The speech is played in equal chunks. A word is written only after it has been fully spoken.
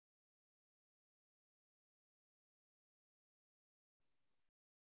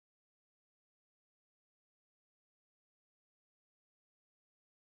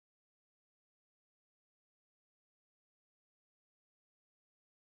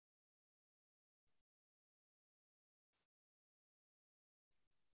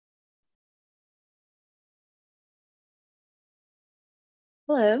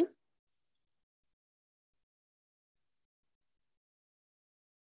Hello.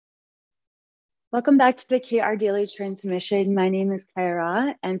 Welcome back to the KR Daily Transmission. My name is Kaia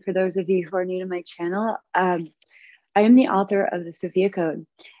Ra, and for those of you who are new to my channel, I am the author of the Sophia Code.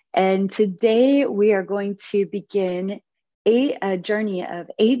 And today we are going to begin a journey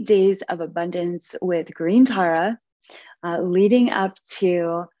of 8 days of abundance with Green Tara, leading up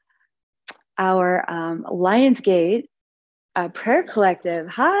to our Lionsgate prayer collective.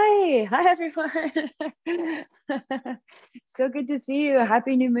 Hi everyone. So good to see you.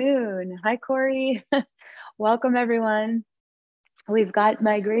 Happy new moon. Hi Corey. Welcome everyone. We've got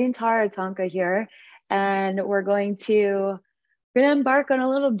my Green Tara Tonka here, and we're going to embark on a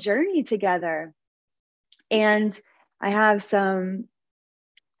little journey together. And I have some,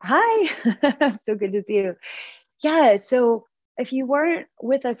 hi, so good to see you. Yeah, so if you weren't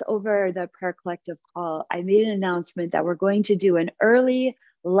with us over the prayer collective call, I made an announcement that we're going to do an early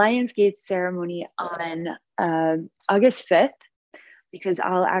Lionsgate ceremony on August 5th, because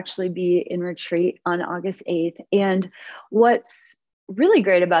I'll actually be in retreat on August 8th. And what's really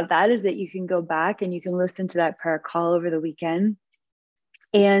great about that is that you can go back and you can listen to that prayer call over the weekend.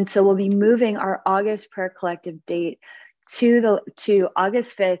 And so we'll be moving our August prayer collective date to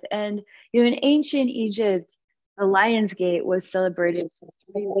August 5th. And in ancient Egypt, the Lionsgate was celebrated for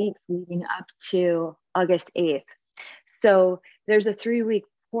 3 weeks leading up to August 8th. So there's a 3-week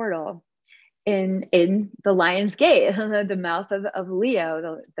portal in the Lionsgate, the mouth of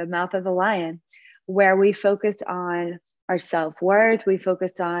Leo, the mouth of the lion, where we focus on our self-worth. We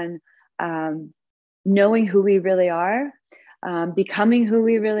focus on knowing who we really are, becoming who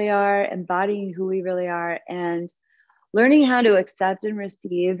we really are, embodying who we really are, and learning how to accept and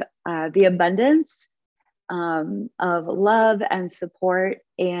receive the abundance of love and support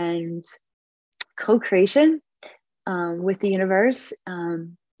and co-creation with the universe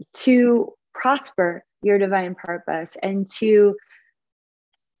to prosper your divine purpose and to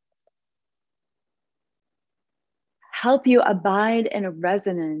help you abide in a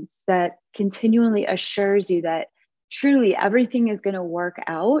resonance that continually assures you that truly everything is going to work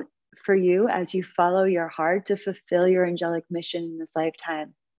out for you as you follow your heart to fulfill your angelic mission in this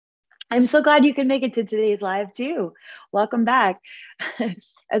lifetime. I'm so glad you can make it to today's live too. Welcome back.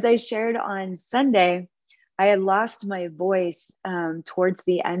 As I shared on Sunday, I had lost my voice towards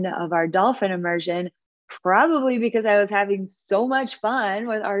the end of our dolphin immersion, probably because I was having so much fun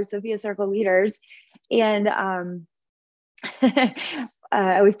with our Sophia Circle leaders. And I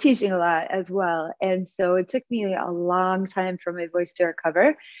was teaching a lot as well. And so it took me a long time for my voice to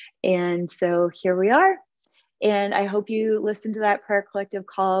recover. And so here we are. And I hope you listened to that prayer collective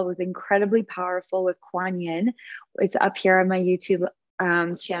call. It was incredibly powerful with Kuan Yin. It's up here on my YouTube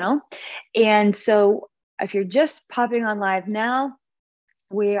channel. And so if you're just popping on live now,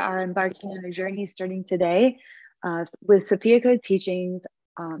 we are embarking on a journey starting today with Sophia Code teachings,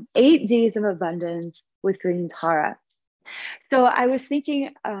 8 days of abundance with Green Tara. So I was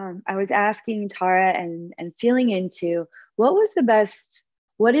thinking, I was asking Tara and feeling into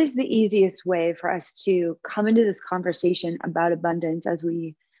what is the easiest way for us to come into this conversation about abundance as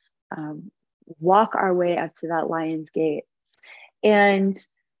we walk our way up to that Lion's Gate. And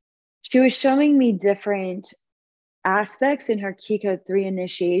she was showing me different aspects in her Keycode 3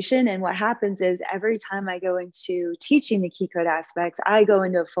 initiation. And what happens is every time I go into teaching the Keycode aspects, I go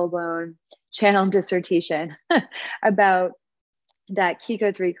into a full-blown channel dissertation about that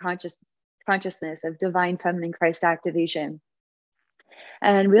Keycode 3 consciousness of divine feminine Christ activation.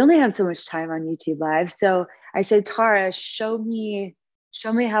 And we only have so much time on YouTube Live. So I said, Tara, show me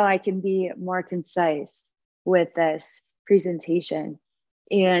how I can be more concise with this presentation.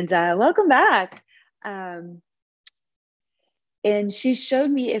 And welcome back. And she showed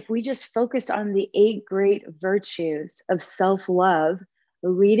me if we just focused on the 8 great virtues of self-love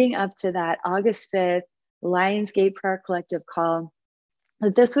leading up to that August 5th Lionsgate Prayer Collective call,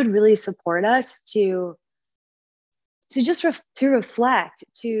 that this would really support us to reflect,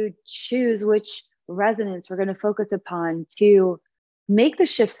 to choose which resonance we're going to focus upon, to make the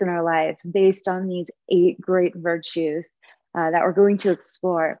shifts in our life based on these 8 great virtues that we're going to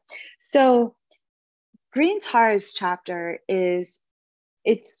explore. So Green Tara's chapter it's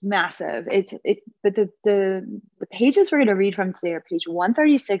massive. But the pages we're going to read from today are page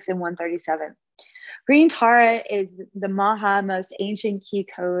 136 and 137. Green Tara is the Maha, most ancient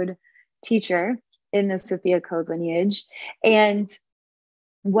Keycode teacher in the Sophia Code lineage. And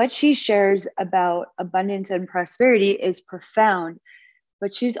what she shares about abundance and prosperity is profound,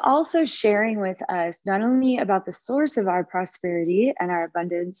 but she's also sharing with us not only about the source of our prosperity and our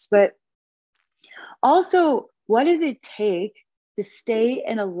abundance, but also what does it take to stay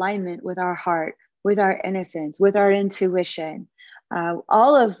in alignment with our heart, with our innocence, with our intuition.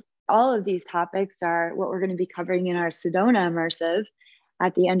 All of these topics are what we're going to be covering in our SEDONA immersive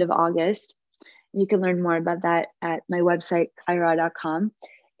at the end of August. You can learn more about that at my website, kaira.com.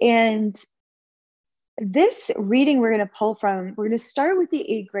 And this reading we're going to pull from, we're going to start with the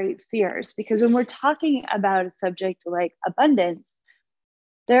 8 great fears, because when we're talking about a subject like abundance,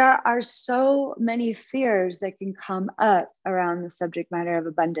 there are so many fears that can come up around the subject matter of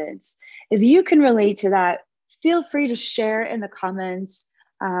abundance. If you can relate to that, feel free to share in the comments.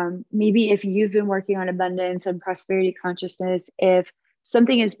 Maybe if you've been working on abundance and prosperity consciousness, if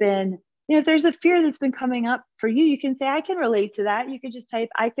something has been, if there's a fear that's been coming up for you, you can say, I can relate to that. You can just type,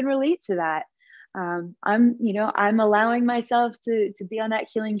 I can relate to that. I'm allowing myself to be on that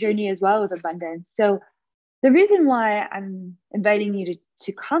healing journey as well with abundance. So the reason why I'm inviting you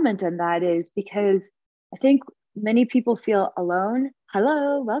to comment on that is because I think many people feel alone.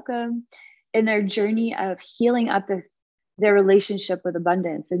 Hello, welcome, in their journey of healing up their relationship with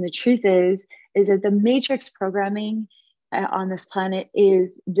abundance. And the truth is that the matrix programming on this planet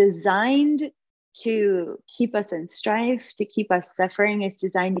is designed to keep us in strife, to keep us suffering. It's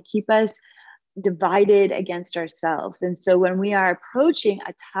designed to keep us divided against ourselves. And so when we are approaching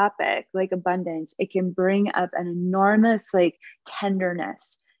a topic like abundance, it can bring up an enormous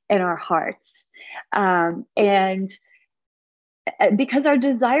tenderness in our hearts. And because our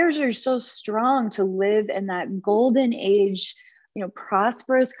desires are so strong to live in that golden age,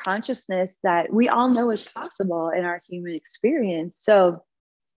 prosperous consciousness that we all know is possible in our human experience. So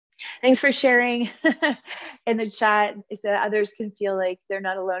thanks for sharing in the chat so that others can feel like they're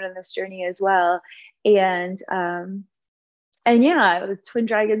not alone in this journey as well. And yeah, with Twin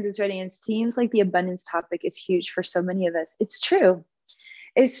Dragons is joining, it seems like the abundance topic is huge for so many of us. It's true.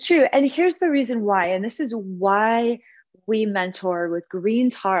 It's true. And here's the reason why. And this is why we mentor with Green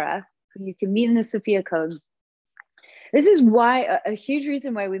Tara, who you can meet in the Sophia Code. This is why a huge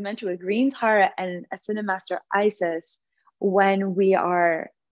reason why we mentor with Green Tara and Ascended Master Isis when we are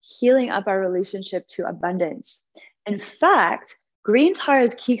healing up our relationship to abundance. In fact, Green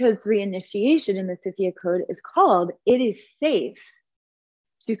Tara's Keycode 3 initiation in the Sophia Code is called "It is Safe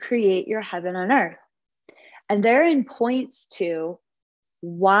to Create Your Heaven on Earth." And therein points to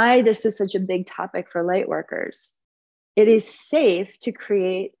why this is such a big topic for Lightworkers. It is safe to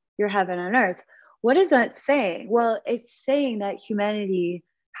create your heaven on earth. What is that saying? Well, it's saying that humanity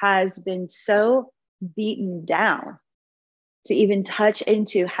has been so beaten down to even touch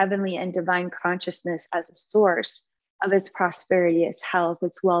into heavenly and divine consciousness as a source of its prosperity, its health,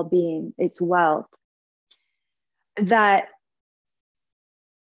 its well-being, its wealth, that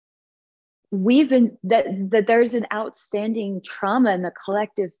that there's an outstanding trauma in the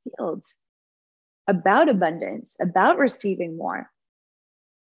collective fields about abundance, about receiving more.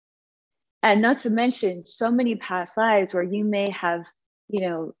 And not to mention so many past lives where you may have,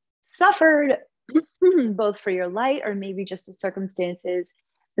 suffered both for your light or maybe just the circumstances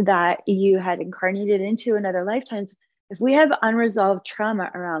that you had incarnated into in other lifetimes. If we have unresolved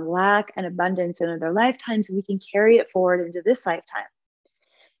trauma around lack and abundance in other lifetimes, we can carry it forward into this lifetime.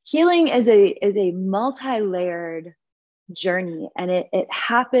 Healing is a multi-layered journey, and it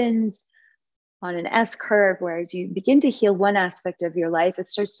happens on an S curve, where as you begin to heal one aspect of your life, it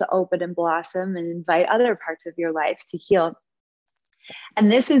starts to open and blossom and invite other parts of your life to heal.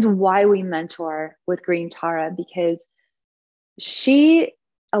 And this is why we mentor with Green Tara, because she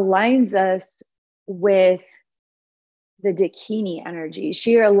aligns us with the Dakini energy.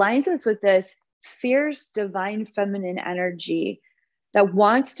 She aligns us with this fierce, divine feminine energy that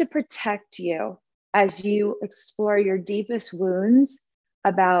wants to protect you as you explore your deepest wounds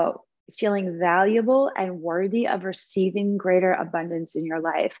about feeling valuable and worthy of receiving greater abundance in your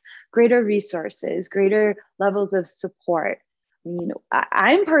life, greater resources, greater levels of support.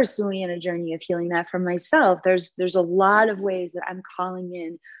 I'm personally in a journey of healing that for myself. There's a lot of ways that I'm calling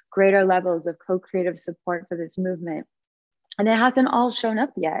in greater levels of co-creative support for this movement, and it hasn't all shown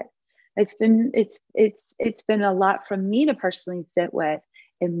up yet. It's been a lot from me to personally sit with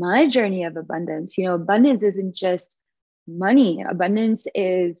in my journey of abundance. Abundance isn't just money. Abundance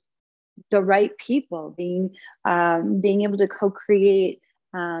is the right people, being able to co-create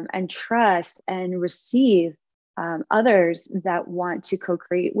and trust and receive others that want to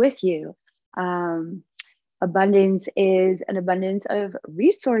co-create with you. Abundance is an abundance of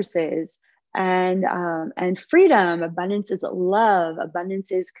resources and freedom. Abundance is love.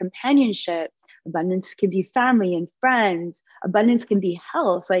 Abundance is companionship. Abundance can be family and friends. Abundance can be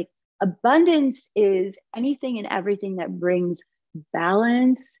health. Abundance is anything and everything that brings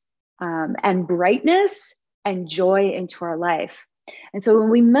balance and brightness and joy into our life. And so when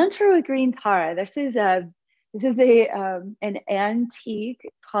we mentor with green Tara, this is an antique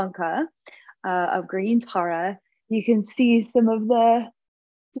Tonka of green Tara. You can see some of the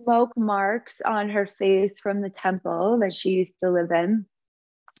smoke marks on her face from the temple that she used to live in.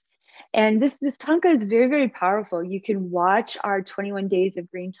 And this Tonka is very, very powerful. You can watch our 21 Days of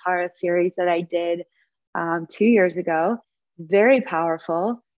Green Tara series that I did 2 years ago. Very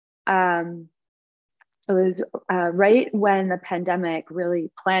powerful. It was right when the pandemic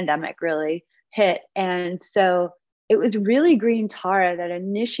really hit. And so it was really green Tara that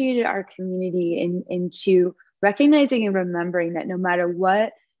initiated our community into recognizing and remembering that no matter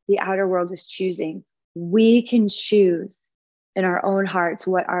what the outer world is choosing, we can choose in our own hearts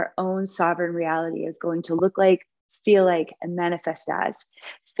what our own sovereign reality is going to look like, feel like, and manifest as.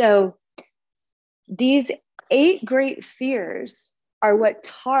 So these 8 great fears are what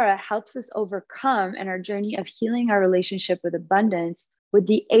Tara helps us overcome in our journey of healing our relationship with abundance with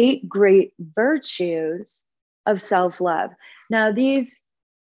the 8 great virtues of self-love. Now, these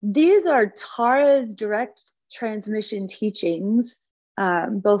are Tara's direct transmission teachings,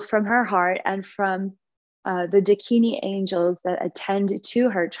 both from her heart and from the Dakini angels that attend to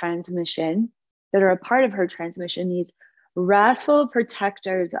her transmission, that are a part of her transmission, these wrathful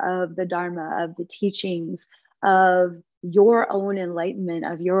protectors of the Dharma, of the teachings, of your own enlightenment,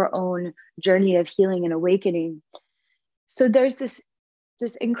 of your own journey of healing and awakening. So there's this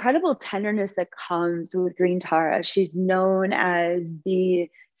incredible tenderness that comes with green Tara. She's known as the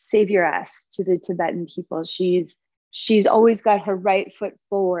savioress to the Tibetan people. She's always got her right foot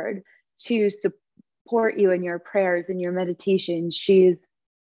forward to support you in your prayers and your meditation. She's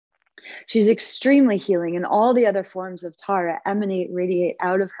extremely healing, and all the other forms of Tara radiate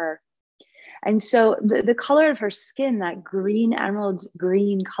out of her. And so the color of her skin, that green, emerald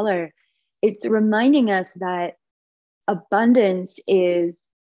green color, it's reminding us that abundance it's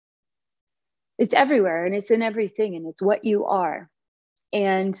everywhere, and it's in everything, and it's what you are.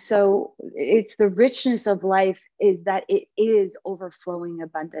 And so it's the richness of life is that it is overflowing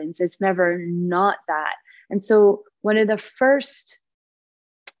abundance. It's never not that. And so one of the first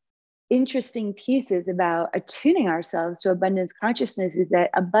interesting pieces about attuning ourselves to abundance consciousness is that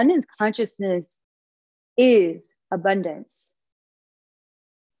abundance consciousness is abundance.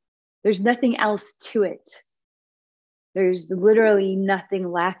 There's nothing else to it. There's literally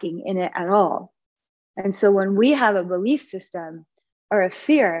nothing lacking in it at all. And so when we have a belief system or a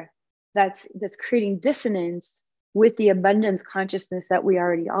fear that's creating dissonance with the abundance consciousness that we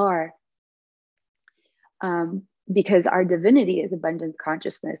already are, because our divinity is abundance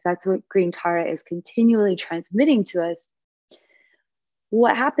consciousness. That's what green Tara is continually transmitting to us.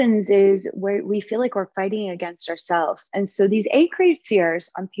 What happens is we feel like we're fighting against ourselves. And so these 8 great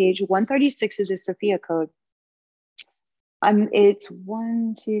fears on page 136 of the Sophia Code, it's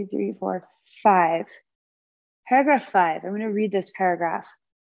 1, 2, 3, 4, 5. Paragraph 5, I'm going to read this paragraph.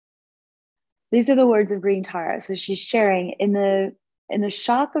 These are the words of green Tara. So she's sharing, in the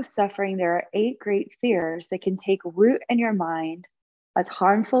shock of suffering, there are 8 great fears that can take root in your mind as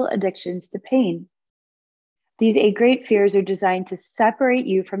harmful addictions to pain. These 8 great fears are designed to separate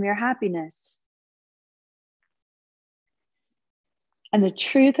you from your happiness and the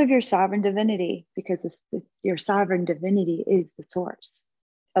truth of your sovereign divinity, because your sovereign divinity is the source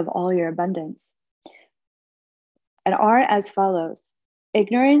of all your abundance, and are as follows: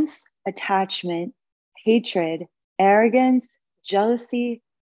 ignorance, attachment, hatred, arrogance, jealousy,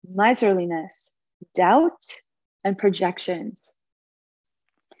 miserliness, doubt, and projections.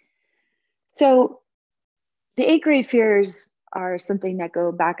 So the 8 great fears are something that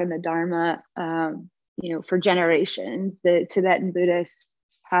go back in the Dharma, for generations. The Tibetan Buddhists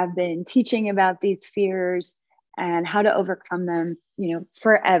have been teaching about these fears and how to overcome them,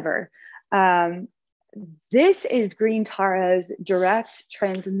 forever. This is green Tara's direct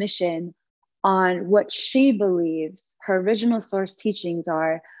transmission on what she believes her original source teachings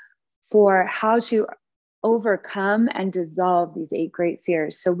are for how to overcome and dissolve these 8 great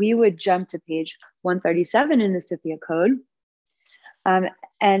fears. So we would jump to page 137 in the Sophia Code.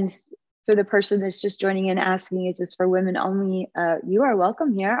 And for the person that's just joining in asking, is this for women only? You are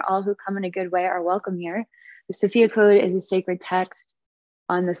welcome here. All who come in a good way are welcome here. The Sophia Code is a sacred text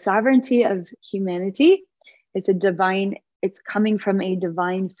on the sovereignty of humanity. It's coming from a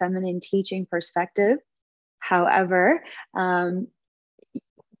divine feminine teaching perspective. However, the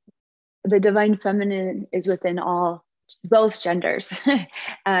divine feminine is within both genders,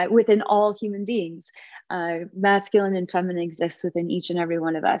 within all human beings. Masculine and feminine exists within each and every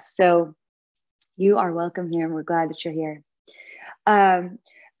one of us. So you are welcome here, and we're glad that you're here.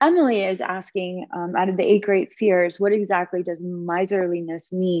 Emily is asking, out of the 8 great fears, what exactly does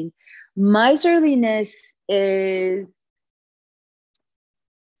miserliness mean? Miserliness is,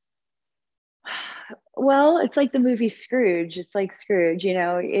 well, it's like the movie Scrooge. It's like Scrooge, you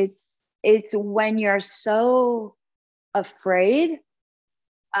know, it's when you're so afraid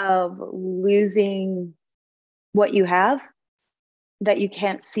of losing what you have that you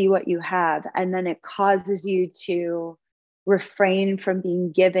can't see what you have. And then it causes you to refrain from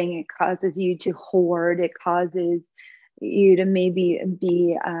being giving. It causes you to hoard. It causes you to maybe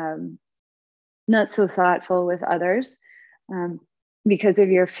be not so thoughtful with others because of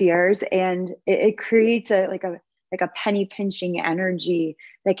your fears. And it creates like a penny pinching energy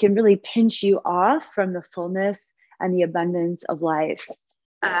that can really pinch you off from the fullness and the abundance of life.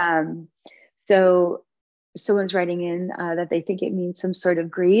 So someone's writing in that they think it means some sort of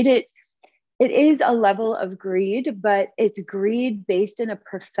greed. It is a level of greed, but it's greed based in a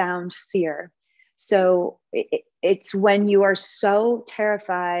profound fear. So it's when you are so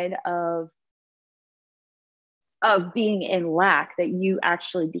terrified of being in lack that you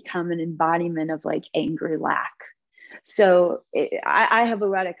actually become an embodiment of like angry lack. So I have a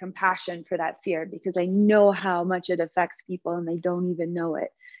lot of compassion for that fear because I know how much it affects people and they don't even know it.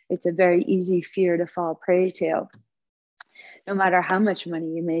 It's a very easy fear to fall prey to, no matter how much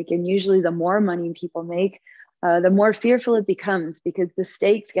money you make. And usually the more money people make, the more fearful it becomes because the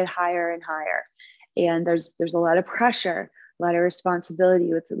stakes get higher and higher. And there's a lot of pressure, a lot of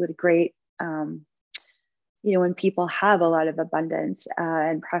responsibility with great, you know, when people have a lot of abundance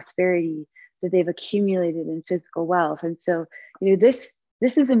and prosperity that they've accumulated in physical wealth. And so, you know, this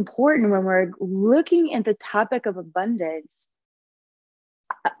is important when we're looking at the topic of abundance.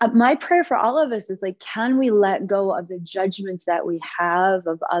 My prayer for all of us is like, can we let go of the judgments that we have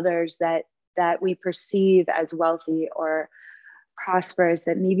of others that we perceive as wealthy or prosperous,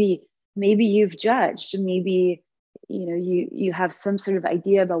 that maybe you've judged, maybe, you know, you have some sort of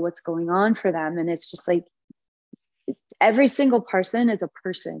idea about what's going on for them. And it's just like, every single person is a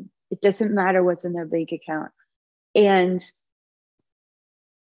person. It doesn't matter what's in their bank account. And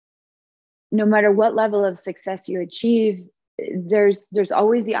no matter what level of success you achieve, there's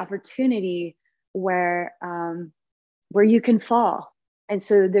always the opportunity where you can fall. And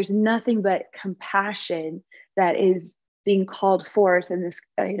so there's nothing but compassion that is being called forth in this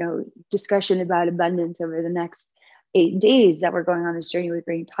discussion about abundance over the next 8 days that we're going on this journey with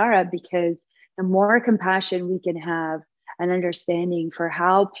Green Tara, because the more compassion we can have, an understanding for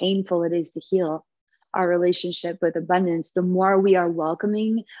how painful it is to heal our relationship with abundance, the more we are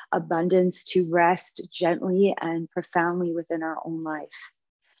welcoming abundance to rest gently and profoundly within our own life.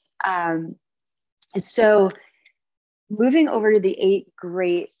 So moving over to the 8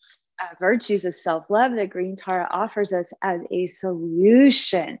 great virtues of self-love that Green Tara offers us as a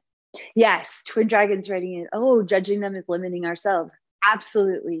solution. Yes, Twin Dragons writing in, oh, judging them is limiting ourselves.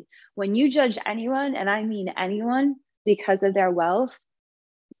 Absolutely. When you judge anyone, and I mean anyone, because of their wealth,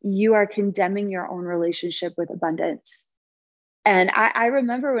 you are condemning your own relationship with abundance. And I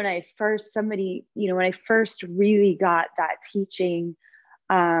remember when I first really got that teaching,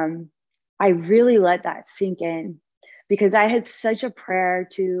 I really let that sink in, because I had such a prayer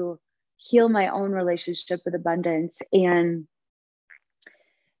to heal my own relationship with abundance. And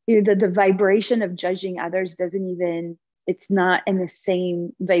the vibration of judging others it's not in the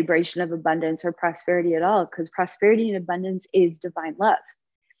same vibration of abundance or prosperity at all, because prosperity and abundance is divine love.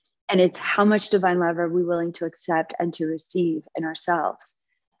 And it's how much divine love are we willing to accept and to receive in ourselves,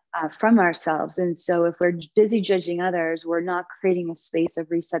 from ourselves. And so if we're busy judging others, we're not creating a space of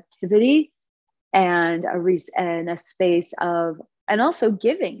receptivity and a space of, and also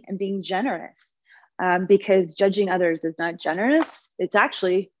giving and being generous, because judging others is not generous. It's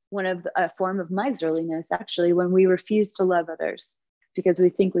actually a form of miserliness, actually, when we refuse to love others because we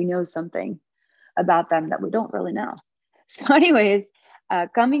think we know something about them that we don't really know. So anyways,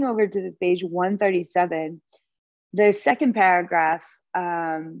 coming over to page 137, the second paragraph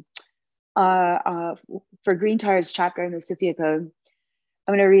for Green Tara's chapter in the Sophia Code,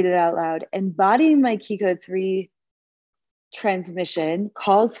 I'm going to read it out loud. Embodying my Keycode 3 transmission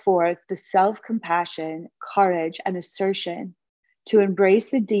calls forth the self-compassion, courage, and assertion to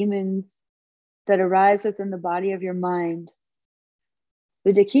embrace the demons that arise within the body of your mind.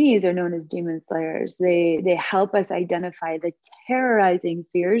 The Dakinis are known as demon slayers. They help us identify the terrorizing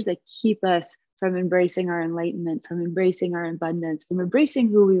fears that keep us from embracing our enlightenment, from embracing our abundance, from embracing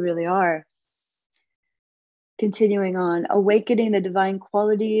who we really are. Continuing on, awakening the divine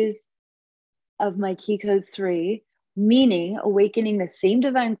qualities of my Keycode 3, meaning awakening the same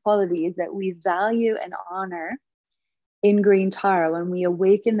divine qualities that we value and honor in green Tara, when we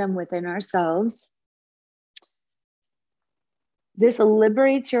awaken them within ourselves, this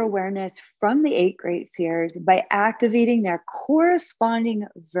liberates your awareness from the 8 great fears by activating their corresponding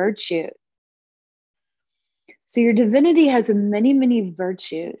virtue. So your divinity has many, many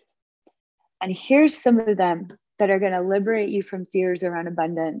virtues. And here's some of them that are going to liberate you from fears around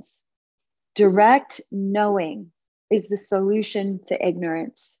abundance. Direct knowing is the solution to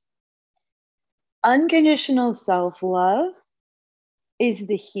ignorance. Unconditional self-love is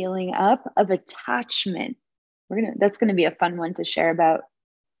the healing up of attachment. That's going to be a fun one to share about.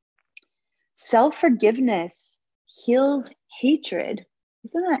 Self-forgiveness heals hatred.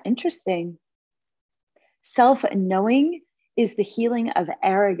 Isn't that interesting? Self-knowing is the healing of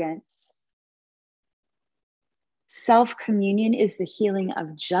arrogance. Self-communion is the healing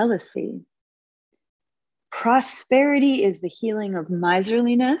of jealousy. Prosperity is the healing of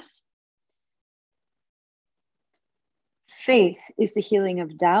miserliness. Faith is the healing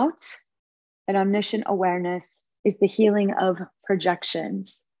of doubt. And omniscient awareness is the healing of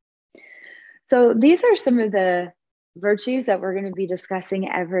projections. So these are some of the virtues that we're going to be discussing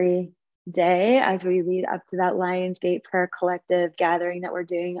every day as we lead up to that Lionsgate Prayer Collective gathering that we're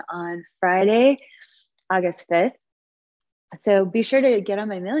doing on Friday, August 5th. So be sure to get on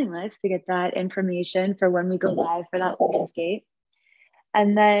my mailing list to get that information for when we go live for that Lionsgate.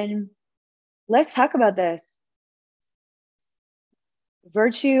 And then let's talk about this.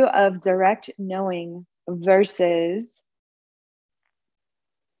 Virtue of direct knowing versus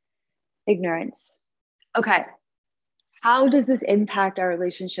ignorance. Okay, how does this impact our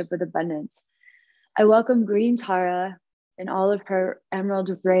relationship with abundance? I welcome Green Tara and all of her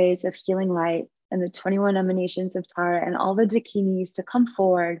emerald rays of healing light and the 21 emanations of TARE and all the dakinis to come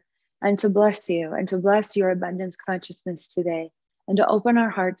forward and to bless you and to bless your abundance consciousness today and to open our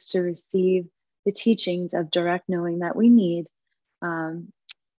hearts to receive the teachings of direct knowing that we need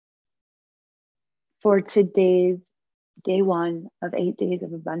for today's day 1 of 8 days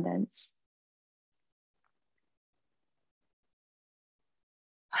of abundance.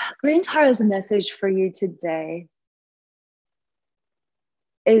 Green Tara's message for you today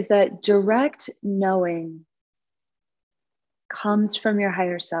is that direct knowing comes from your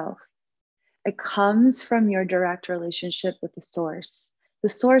higher self. It comes from your direct relationship with the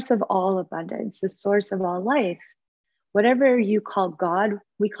source of all abundance, the source of all life. Whatever you call God,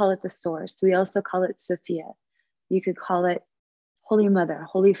 we call it the source. We also call it Sophia. You could call it Holy Mother,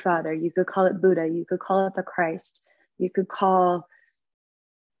 Holy Father. You could call it Buddha. You could call it the Christ. You could call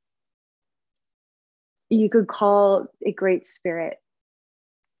it Great Spirit.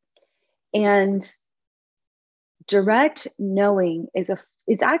 And direct knowing is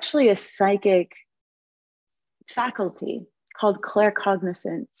actually a psychic faculty called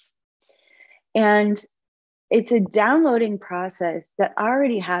claircognizance. And it's a downloading process that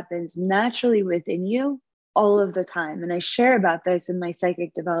already happens naturally within you all of the time. And I share about this in my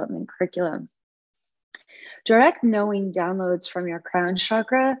psychic development curriculum. Direct knowing downloads from your crown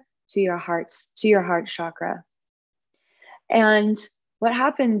chakra to your heart chakra. And what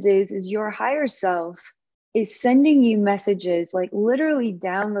happens is your higher self is sending you messages, like literally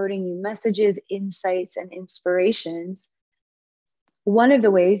downloading you messages, insights, and inspirations. One of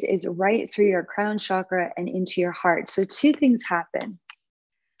the ways is right through your crown chakra and into your heart. So 2 things happen.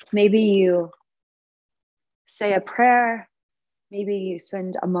 Maybe you say a prayer, maybe you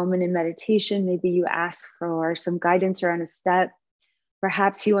spend a moment in meditation, maybe you ask for some guidance around a step.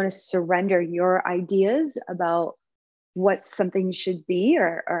 Perhaps you want to surrender your ideas about what something should be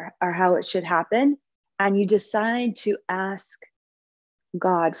or how it should happen. And you decide to ask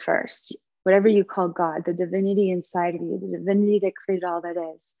God first, whatever you call God, the divinity inside of you, the divinity that created all that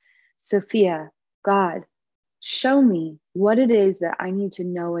is. Sophia, God, show me what it is that I need to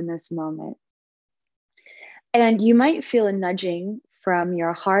know in this moment. And you might feel a nudging from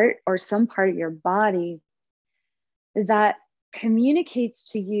your heart or some part of your body that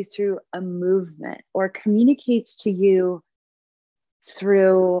communicates to you through a movement or communicates to you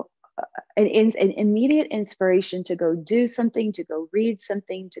through an immediate inspiration to go do something, to go read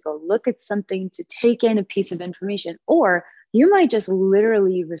something, to go look at something, to take in a piece of information. Or you might just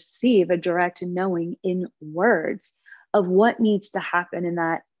literally receive a direct knowing in words of what needs to happen in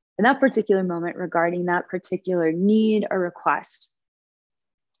that particular moment regarding that particular need or request.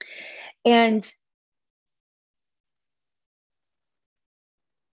 And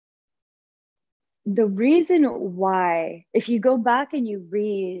the reason why, if you go back and you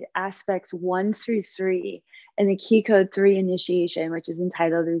read aspects 1 through 3 in the Keycode 3 initiation, which is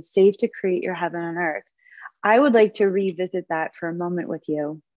entitled "It's Safe to Create Your Heaven on Earth," I would like to revisit that for a moment with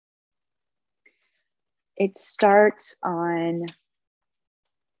you. It starts on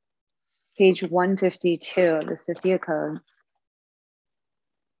page 152 of the Sophia Code.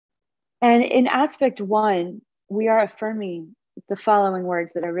 And in aspect 1, we are affirming the following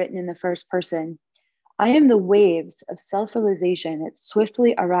words that are written in the first person. I am the waves of self-realization that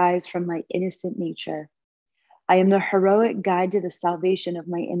swiftly arise from my innocent nature. I am the heroic guide to the salvation of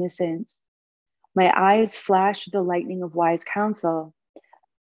my innocence. My eyes flash the lightning of wise counsel.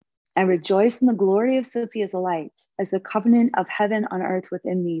 I rejoice in the glory of Sophia's light as the covenant of heaven on earth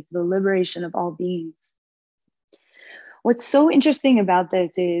within me, the liberation of all beings. What's so interesting about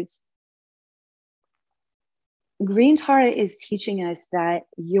this is Green Tara is teaching us that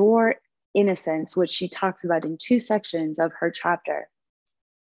your innocence, which she talks about in 2 sections of her chapter,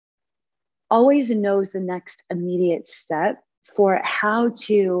 always knows the next immediate step for how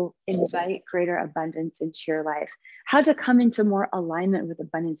to invite greater abundance into your life, how to come into more alignment with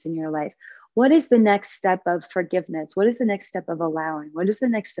abundance in your life. What is the next step of forgiveness? What is the next step of allowing? What is the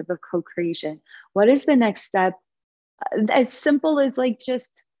next step of co-creation? What is the next step, as simple as like just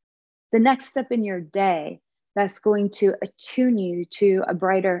the next step in your day that's going to attune you to a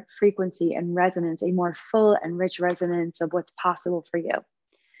brighter frequency and resonance, a more full and rich resonance of what's possible for you.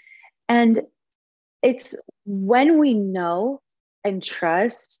 And it's when we know and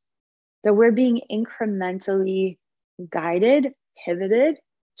trust that we're being incrementally guided, pivoted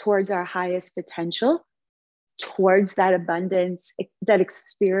towards our highest potential, towards that abundance, that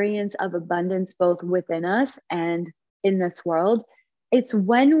experience of abundance, both within us and in this world. It's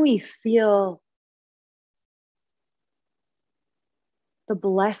when we feel the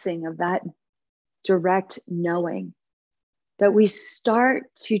blessing of that direct knowing that we start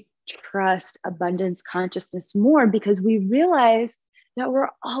to trust abundance consciousness more, because we realize that we're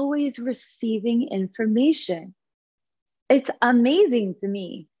always receiving information. It's amazing to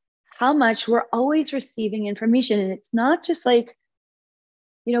me how much we're always receiving information. And it's not just like,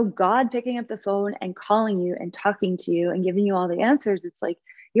 you know, God picking up the phone and calling you and talking to you and giving you all the answers. It's like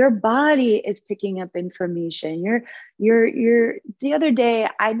your body is picking up information. The other day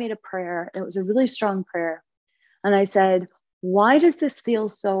I made a prayer. It was a really strong prayer. And I said, why does this feel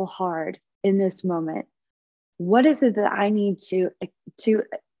so hard in this moment? What is it that I need to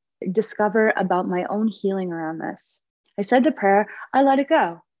discover about my own healing around this? I said the prayer, I let it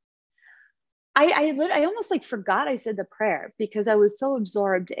go. I almost like forgot I said the prayer because I was so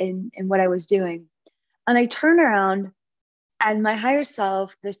absorbed in what I was doing. And I turned around and my higher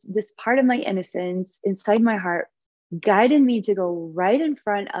self, this part of my innocence inside my heart, guided me to go right in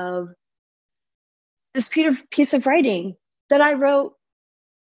front of this piece of writing that I wrote,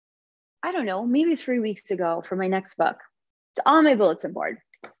 I don't know, maybe 3 weeks ago for my next book. It's on my bulletin board.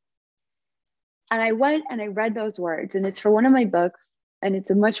 And I went and I read those words, and it's for one of my books, and it's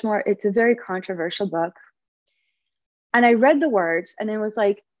a very controversial book. And I read the words and I was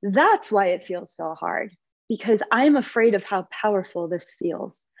like, that's why it feels so hard, because I'm afraid of how powerful this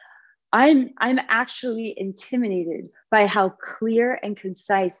feels. I'm actually intimidated by how clear and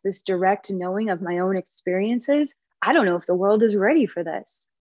concise this direct knowing of my own experiences. I don't know if the world is ready for this.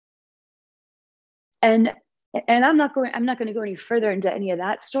 And I'm not going to go any further into any of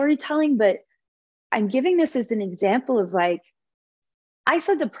that storytelling, but I'm giving this as an example of like, I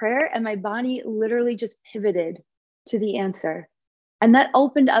said the prayer and my body literally just pivoted to the answer. And that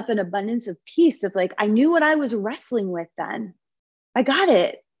opened up an abundance of peace of like, I knew what I was wrestling with then. I got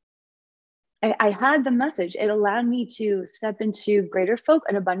it. I had the message. It allowed me to step into greater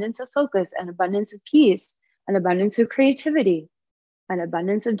an abundance of focus, an abundance of peace, an abundance of creativity, an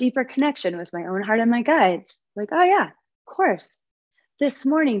abundance of deeper connection with my own heart and my guides. Like, oh yeah, of course. This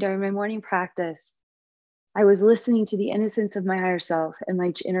morning during my morning practice, I was listening to the innocence of my higher self and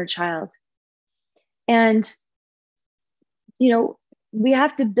my inner child. And, you know, we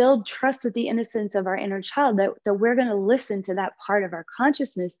have to build trust with the innocence of our inner child, that we're going to listen to that part of our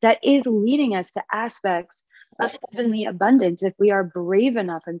consciousness that is leading us to aspects of heavenly abundance if we are brave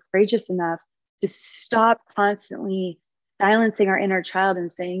enough and courageous enough to stop constantly silencing our inner child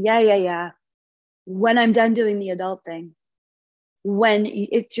and saying, yeah, when I'm done doing the adult thing. When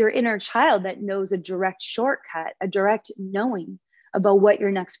it's your inner child that knows a direct shortcut, a direct knowing about what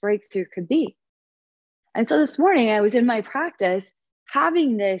your next breakthrough could be. And so this morning I was in my practice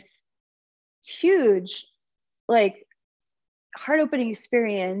having this huge, like, heart-opening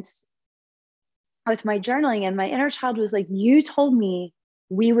experience with my journaling. And my inner child was like, you told me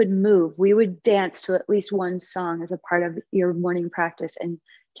we would dance to at least one song as a part of your morning practice. And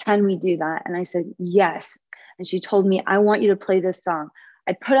can we do that? And I said, yes. And she told me, I want you to play this song.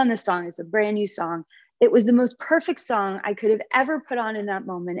 I put on this song. It's a brand new song. It was the most perfect song I could have ever put on in that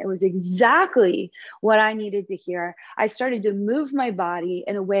moment. It was exactly what I needed to hear. I started to move my body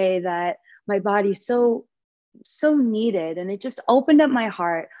in a way that my body so needed, and it just opened up my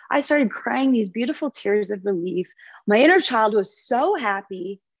heart. I started crying these beautiful tears of relief. My inner child was so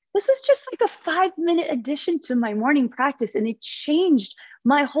happy. This was just like a 5-minute addition to my morning practice, and it changed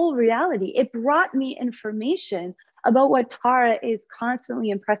my whole reality. It brought me information about what TARE is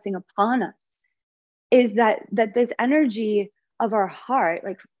constantly impressing upon us, is that this energy of our heart,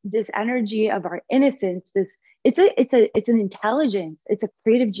 like this energy of our innocence, it's an intelligence. It's a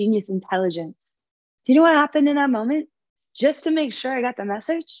creative genius intelligence. Do you know what happened in that moment? Just to make sure I got the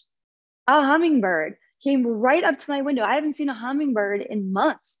message, a hummingbird came right up to my window. I haven't seen a hummingbird in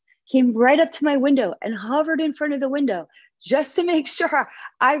months. Came right up to my window and hovered in front of the window just to make sure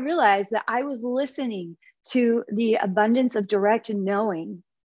I realized that I was listening to the abundance of direct knowing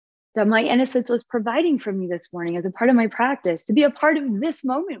that my innocence was providing for me this morning as a part of my practice, to be a part of this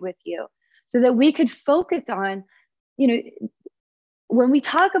moment with you, so that we could focus on, when we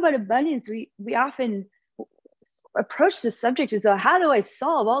talk about abundance, we often approach the subject as though, how do I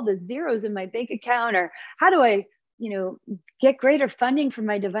solve all the zeros in my bank account? Or how do I, get greater funding for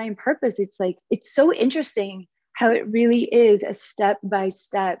my divine purpose? It's like, it's so interesting how it really is a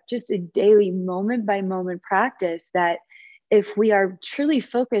step-by-step, just a daily moment-by-moment practice, that if we are truly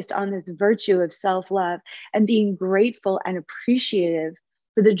focused on this virtue of self-love and being grateful and appreciative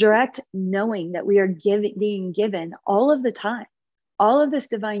for the direct knowing that we are being given all of the time, all of this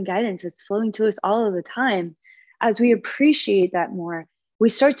divine guidance is flowing to us all of the time, as we appreciate that more, we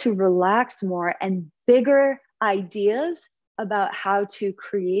start to relax more, and bigger ideas about how to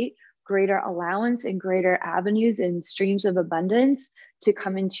create greater allowance and greater avenues and streams of abundance to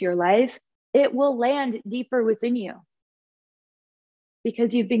come into your life, it will land deeper within you,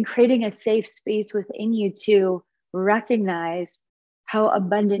 because you've been creating a safe space within you to recognize how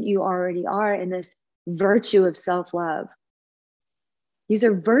abundant you already are in this virtue of self-love. These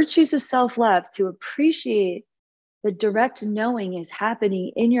are virtues of self-love, to appreciate the direct knowing is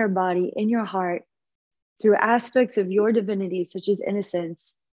happening in your body, in your heart, through aspects of your divinity, such as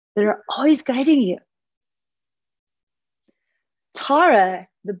innocence, that are always guiding you. Tara,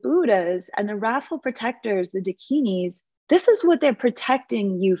 the Buddhas, and the wrathful protectors, the Dakinis, this is what they're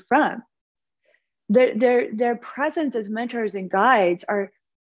protecting you from. Their presence as mentors and guides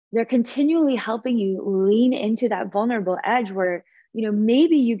they're continually helping you lean into that vulnerable edge where,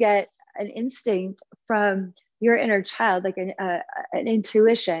 maybe you get an instinct from your inner child, like an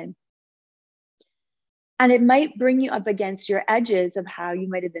intuition. And it might bring you up against your edges of how you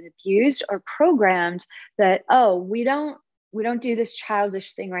might have been abused or programmed that, oh, we don't do this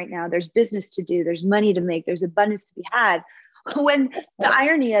childish thing right now. There's business to do. There's money to make. There's abundance to be had. When the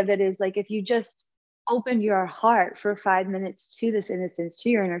irony of it is, like, if you just open your heart for 5 minutes to this innocence, to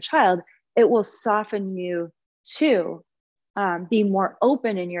your inner child, it will soften you to be more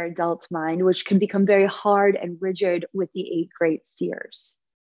open in your adult mind, which can become very hard and rigid with the 8 great fears.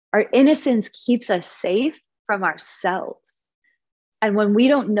 Our innocence keeps us safe from ourselves. And when we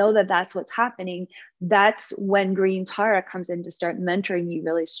don't know that that's what's happening, that's when Green Tara comes in to start mentoring you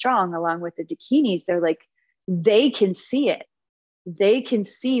really strong, along with the Dakinis. They're like, they can see it. They can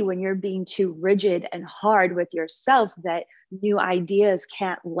see when you're being too rigid and hard with yourself, that new ideas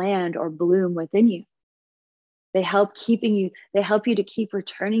can't land or bloom within you. They help you to keep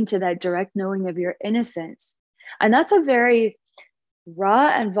returning to that direct knowing of your innocence. And that's a very raw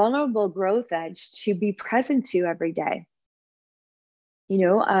and vulnerable growth edge to be present to every day.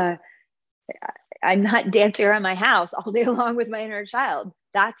 I'm not dancing around my house all day long with my inner child.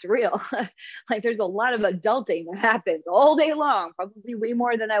 That's real. Like, there's a lot of adulting that happens all day long, probably way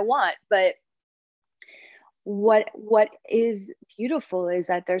more than I want. But what is beautiful is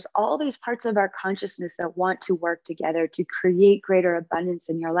that there's all these parts of our consciousness that want to work together to create greater abundance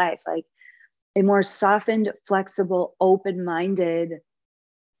in your life, like a more softened, flexible, open-minded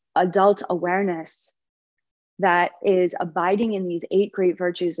adult awareness that is abiding in these 8 great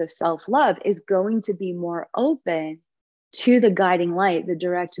virtues of self-love is going to be more open to the guiding light, the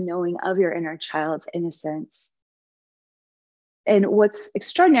direct knowing of your inner child's innocence. And what's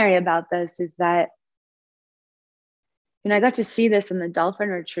extraordinary about this is that, I got to see this in the dolphin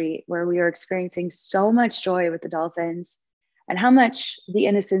retreat, where we were experiencing so much joy with the dolphins, and how much the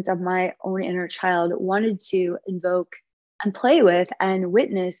innocence of my own inner child wanted to invoke and play with and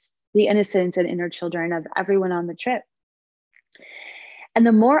witness the innocence and inner children of everyone on the trip. And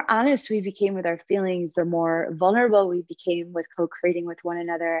the more honest we became with our feelings, the more vulnerable we became with co-creating with one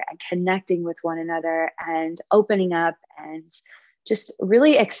another and connecting with one another and opening up and just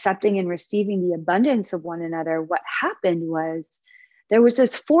really accepting and receiving the abundance of one another, what happened was there was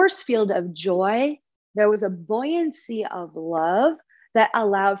this force field of joy. There was a buoyancy of love that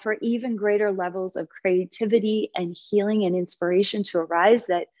allowed for even greater levels of creativity and healing and inspiration to arise,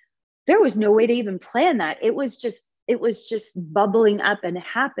 that there was no way to even plan that. It was just bubbling up and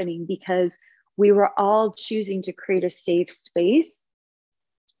happening because we were all choosing to create a safe space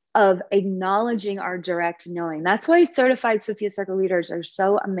of acknowledging our direct knowing. That's why certified Sophia Circle leaders are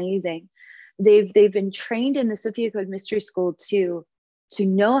so amazing. They've been trained in the Sophia Code Mystery School to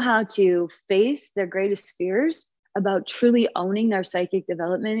know how to face their greatest fears about truly owning their psychic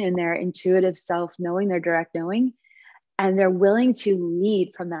development and their intuitive self-knowing, their direct knowing. And they're willing to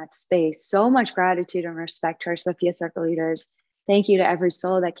lead from that space. So much gratitude and respect to our Sophia Circle leaders. Thank you to every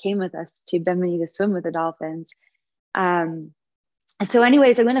soul that came with us to Bimini to swim with the dolphins. So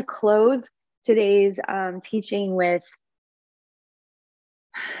anyways, I'm going to close today's teaching with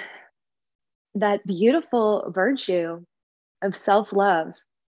that beautiful virtue of self-love,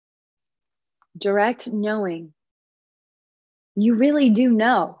 direct knowing. You really do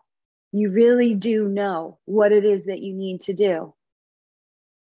know. You really do know what it is that you need to do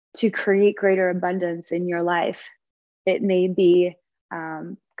to create greater abundance in your life. It may be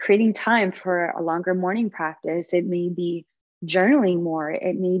creating time for a longer morning practice. It may be journaling more.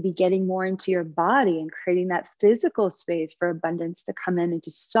 It may be getting more into your body and creating that physical space for abundance to come in and to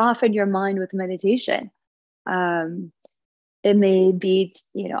soften your mind with meditation. It may be,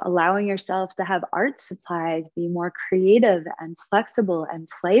 allowing yourself to have art supplies, be more creative and flexible and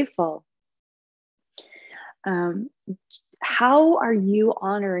playful. How are you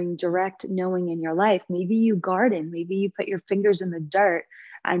honoring direct knowing in your life? Maybe you garden, maybe you put your fingers in the dirt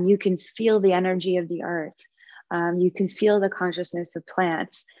and you can feel the energy of the earth. You can feel the consciousness of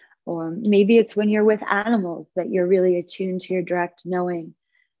plants, or maybe it's when you're with animals that you're really attuned to your direct knowing.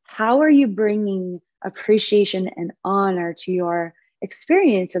 How are you bringing appreciation and honor to your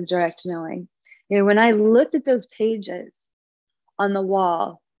experience of direct knowing? When I looked at those pages on the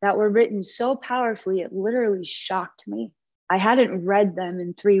wall that were written so powerfully, it literally shocked me. I hadn't read them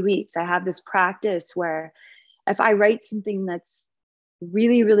in 3 weeks. I have this practice where if I write something that's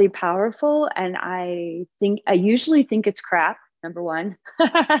really, really powerful, and I usually think it's crap, number one.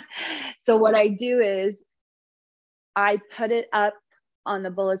 So what I do is I put it up on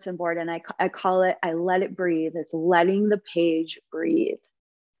the bulletin board and I call it, I let it breathe. It's letting the page breathe.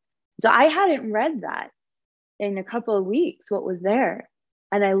 So I hadn't read that in a couple of weeks, what was there.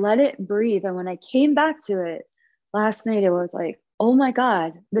 And I let it breathe. And when I came back to it last night, it was like, oh my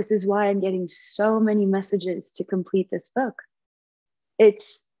God, this is why I'm getting so many messages to complete this book.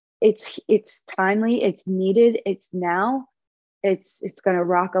 It's timely, it's needed, it's now, it's going to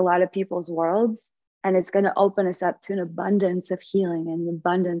rock a lot of people's worlds, and it's going to open us up to an abundance of healing and an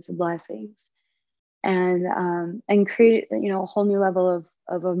abundance of blessings, and create, a whole new level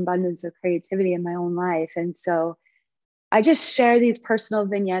of abundance of creativity in my own life. And so I just share these personal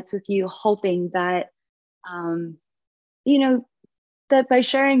vignettes with you, hoping that, that by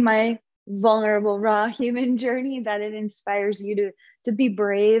sharing my vulnerable, raw human journey, that it inspires you to be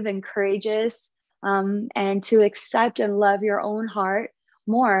brave and courageous, and to accept and love your own heart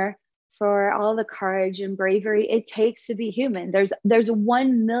more for all the courage and bravery it takes to be human. There's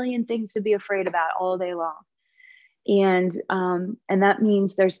 1 million things to be afraid about all day long. And that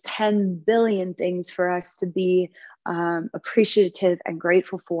means there's 10 billion things for us to be appreciative and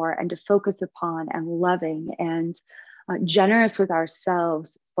grateful for, and to focus upon, and loving and generous with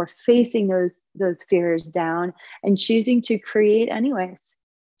ourselves for facing those fears down and choosing to create anyways,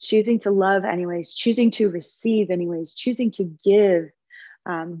 choosing to love anyways, choosing to receive anyways, choosing to give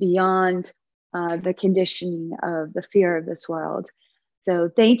beyond the conditioning of the fear of this world. So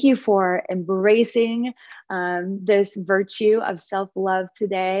thank you for embracing this virtue of self-love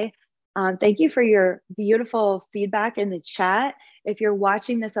today. Thank you for your beautiful feedback in the chat. If you're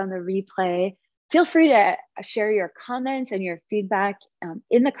watching this on the replay, feel free to share your comments and your feedback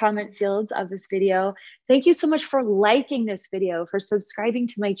in the comment fields of this video. Thank you so much for liking this video, for subscribing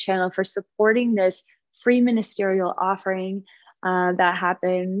to my channel, for supporting this free ministerial offering that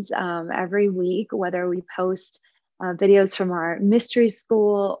happens every week, whether we post videos from our mystery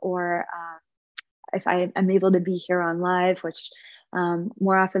school, or if I am able to be here on live, which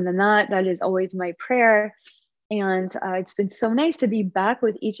more often than not, that is always my prayer. And it's been so nice to be back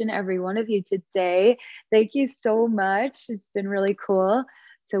with each and every one of you today. Thank you so much. It's been really cool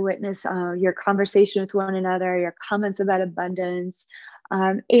to witness your conversation with one another, your comments about abundance.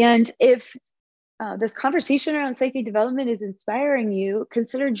 And if this conversation around psychic development is inspiring you,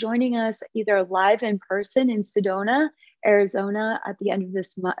 consider joining us either live in person in Sedona Arizona at the end of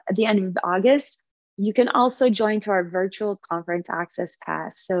this month, at the end of August, you can also join to our virtual conference access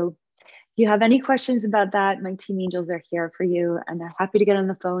pass. So if you have any questions about that, my team angels are here for you, and they're happy to get on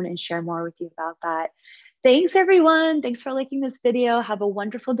the phone and share more with you about that. Thanks, everyone. Thanks for liking this video. Have a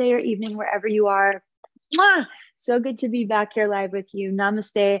wonderful day or evening wherever you are. Mwah! So good to be back here live with you.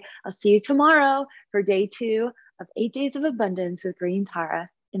 Namaste. I'll see you tomorrow for day 2 of 8 Days of Abundance with Green Tara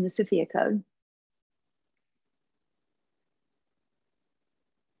in the Sophia Code.